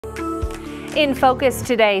In focus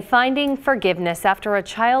today, finding forgiveness after a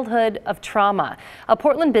childhood of trauma. A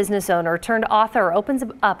Portland business owner turned author opens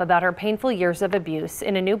up about her painful years of abuse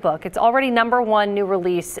in a new book. It's already #1 new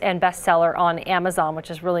release and bestseller on Amazon,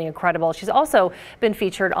 which is really incredible. She's also been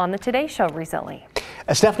featured on the Today Show recently.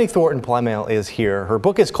 Stephane Thornton Plymale is here. Her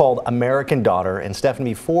book is called American Daughter, and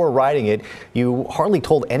Stephanie, before writing it, you hardly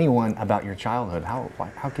told anyone about your childhood. How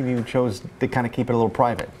come you chose to kind of keep it a little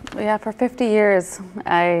private? Yeah, for 50 years,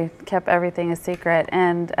 I kept everything a secret,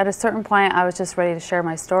 and at a certain point, I was just ready to share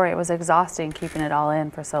my story. It was exhausting keeping it all in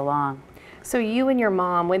for so long. So you and your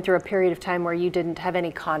mom went through a period of time where you didn't have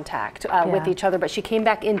any contact with each other, but she came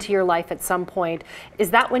back into your life at some point. Is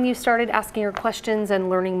that when you started asking her questions and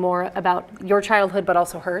learning more about your childhood, but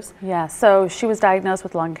also hers? Yeah, so she was diagnosed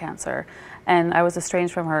with lung cancer, and I was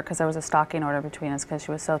estranged from her because there was a stalking order between us because she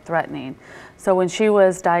was so threatening. So when she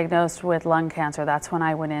was diagnosed with lung cancer, that's when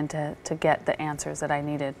I went in to get the answers that I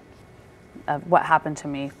needed of what happened to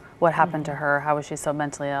me, what happened to her, how was she so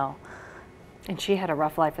mentally ill. And she had a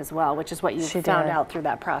rough life as well, which is what you found out through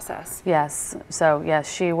that process. Yes. So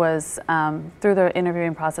yes, she was, through the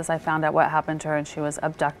interviewing process, I found out what happened to her, and she was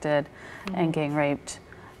abducted and gang raped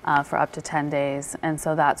for up to 10 days. And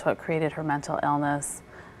so that's what created her mental illness.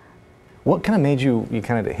 What kind of made you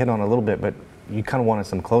kind of hit on a little bit, but you kind of wanted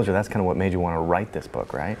some closure. That's kind of what made you want to write this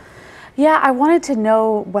book, right? Yeah, I wanted to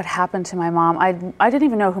know what happened to my mom. I didn't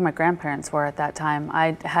even know who my grandparents were at that time.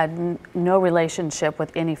 I had no relationship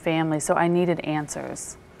with any family, so I needed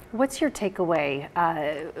answers. What's your takeaway?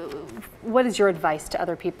 What is your advice to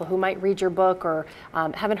other people who might read your book or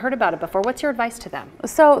haven't heard about it before? What's your advice to them?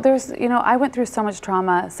 So there's, I went through so much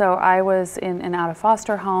trauma. So I was in and out of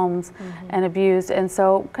foster homes and abused. And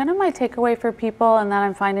so kind of my takeaway for people, and that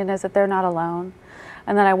I'm finding, is that they're not alone.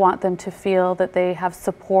 And then I want them to feel that they have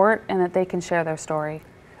support and that they can share their story.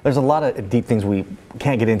 There's a lot of deep things we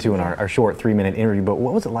can't get into in our short 3-minute interview, but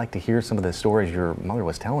what was it like to hear some of the stories your mother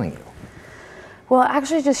was telling you? Well, it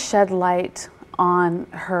actually just shed light on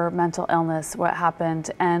her mental illness, what happened,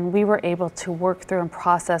 and we were able to work through and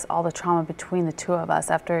process all the trauma between the two of us.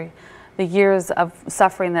 After the years of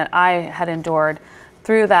suffering that I had endured,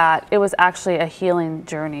 through that, it was actually a healing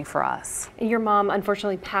journey for us. Your mom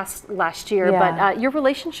unfortunately passed last year, but your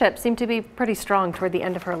relationship seemed to be pretty strong toward the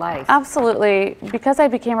end of her life. Absolutely. Because I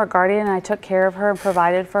became her guardian and I took care of her and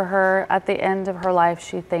provided for her, at the end of her life,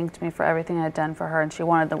 she thanked me for everything I had done for her, and she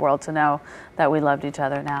wanted the world to know that we loved each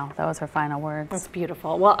other now. That was her final words. That's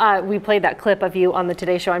beautiful. Well, we played that clip of you on the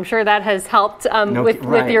Today Show. I'm sure that has helped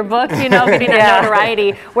with your book, getting that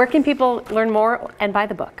notoriety. Where can people learn more and buy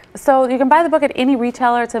the book? So you can buy the book at any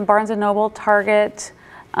retailer. It's in Barnes & Noble, Target,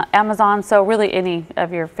 Amazon, so really any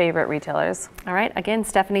of your favorite retailers. All right. Again,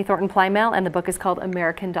 Stephane Thornton Plymale, and the book is called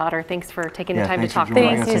American Daughter. Thanks for taking the time to talk to us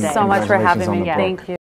today. Thank you so much for having me. Thank you.